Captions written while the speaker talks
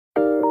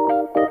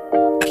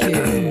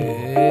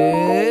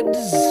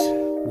Kids,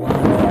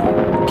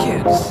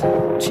 kids,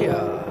 cheer.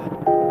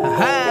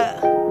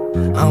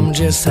 I'm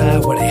just high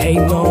where they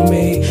hating on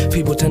me.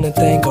 People tend to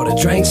think all the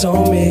drinks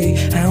on me.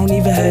 I don't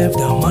even have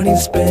the money to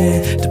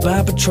spend to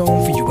buy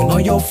Patron for you and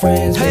all your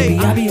friends. Baby,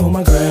 I be on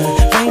my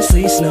grind, rain,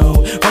 sleet,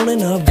 snow,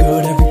 rolling up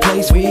good every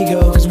place we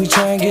go. Cause we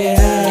try and get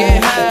high,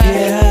 get high,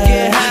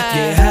 get high,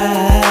 get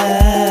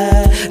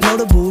high. Know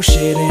the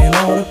bullshit and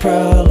all the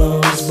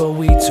problems, but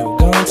we too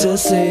gone to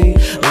see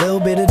a little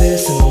bit of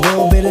this and a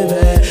little bit of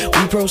that.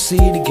 We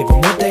proceed to give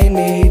them what they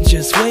need.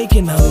 Just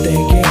waking up, they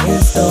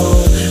getting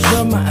stoned.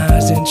 Rub my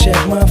eyes and check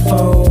my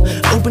phone.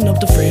 Open up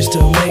the fridge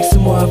to make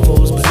some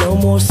waffles, but no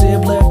more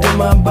sip left in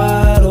my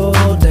bottle.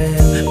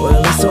 Damn,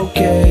 well it's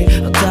okay,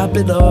 I'll top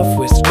it off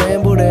with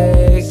scrambled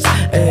eggs.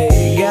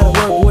 Hey, you gotta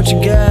work what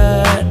you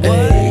got.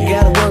 Hey, you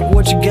gotta work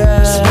what you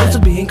got. Supposed to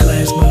be in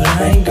class, but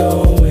I ain't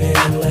going.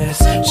 Let's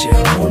chill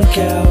on the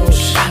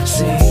couch,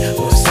 see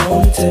what's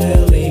on the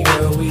telly.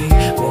 Girl, we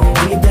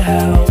won't leave the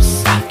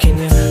house. Can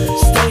you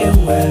stay a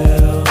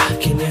while?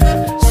 Can you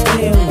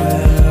stay a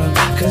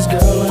while? Cause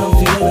girl, I'm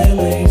feeling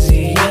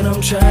lazy and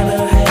I'm trying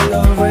to hang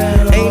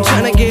around. Ain't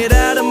trying to get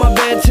out of my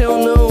bed till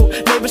noon.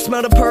 Neighbors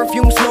smell the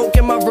perfume, smoke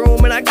in my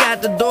room, and I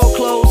got the door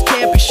closed.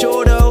 Can't be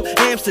sure though.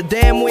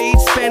 Amsterdam weed,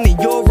 spending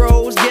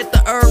euros. Get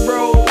the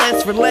euro,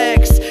 let's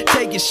relax.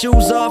 Take your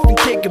shoes off and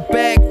kick it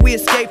back. We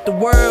escape the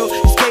world,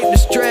 escape the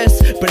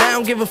stress, but I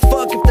don't give a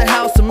fuck if the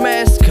house a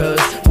mess. Cause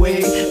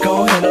we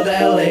gon' handle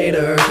that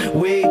later.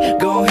 We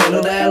gon'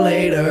 handle that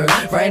later.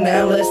 Right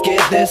now let's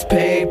get this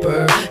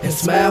paper and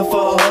smile for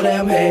all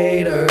them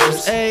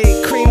haters.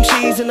 Ayy, cream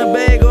cheese and a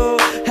bagel,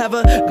 have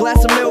a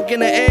glass of milk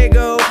and an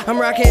Eggo. I'm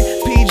rocking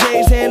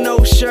PJs and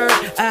no shirt.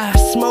 I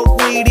smoke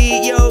weed,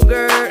 eat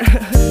yogurt.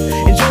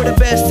 Enjoy the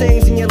best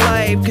things in your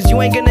life, cause you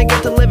ain't gonna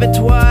get to live it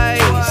twice.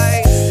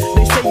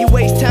 They say you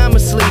waste time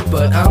asleep,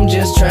 but I'm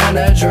just trying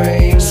to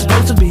dream.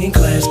 Supposed to be in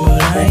class,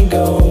 but I ain't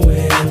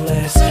going.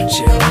 Let's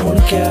chill on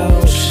the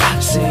couch,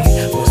 see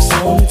what's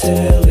on the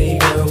telly.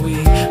 Girl, we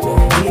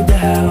won't leave the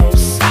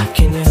house.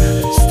 Can you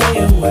stay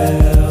a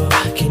while?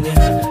 Can you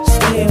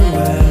stay a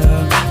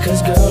while?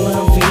 Cause girl,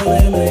 I'm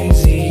feeling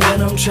lazy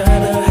and I'm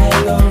trying to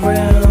hang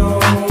around.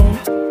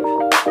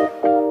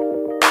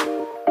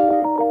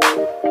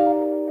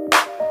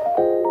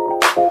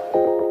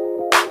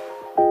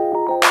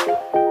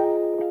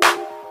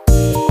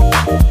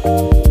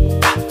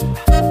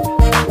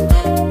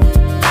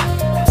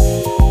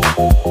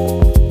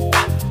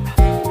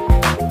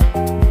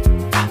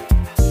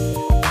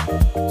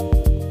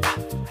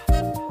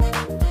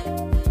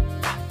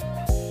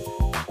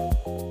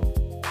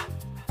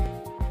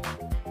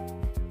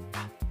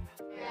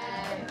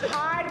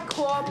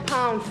 Hardcore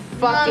pound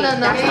fucking. No.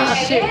 That's my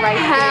shit right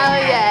Hell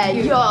there. yeah,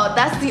 yo,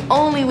 that's the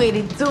only way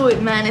to do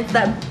it, man. It's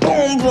that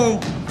boom, boom,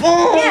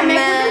 boom, Yeah,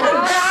 man.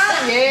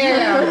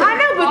 Yeah. I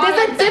know, but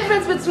there's a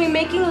difference between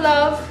making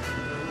love,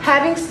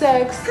 having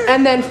sex,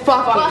 and then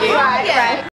fucking. Right.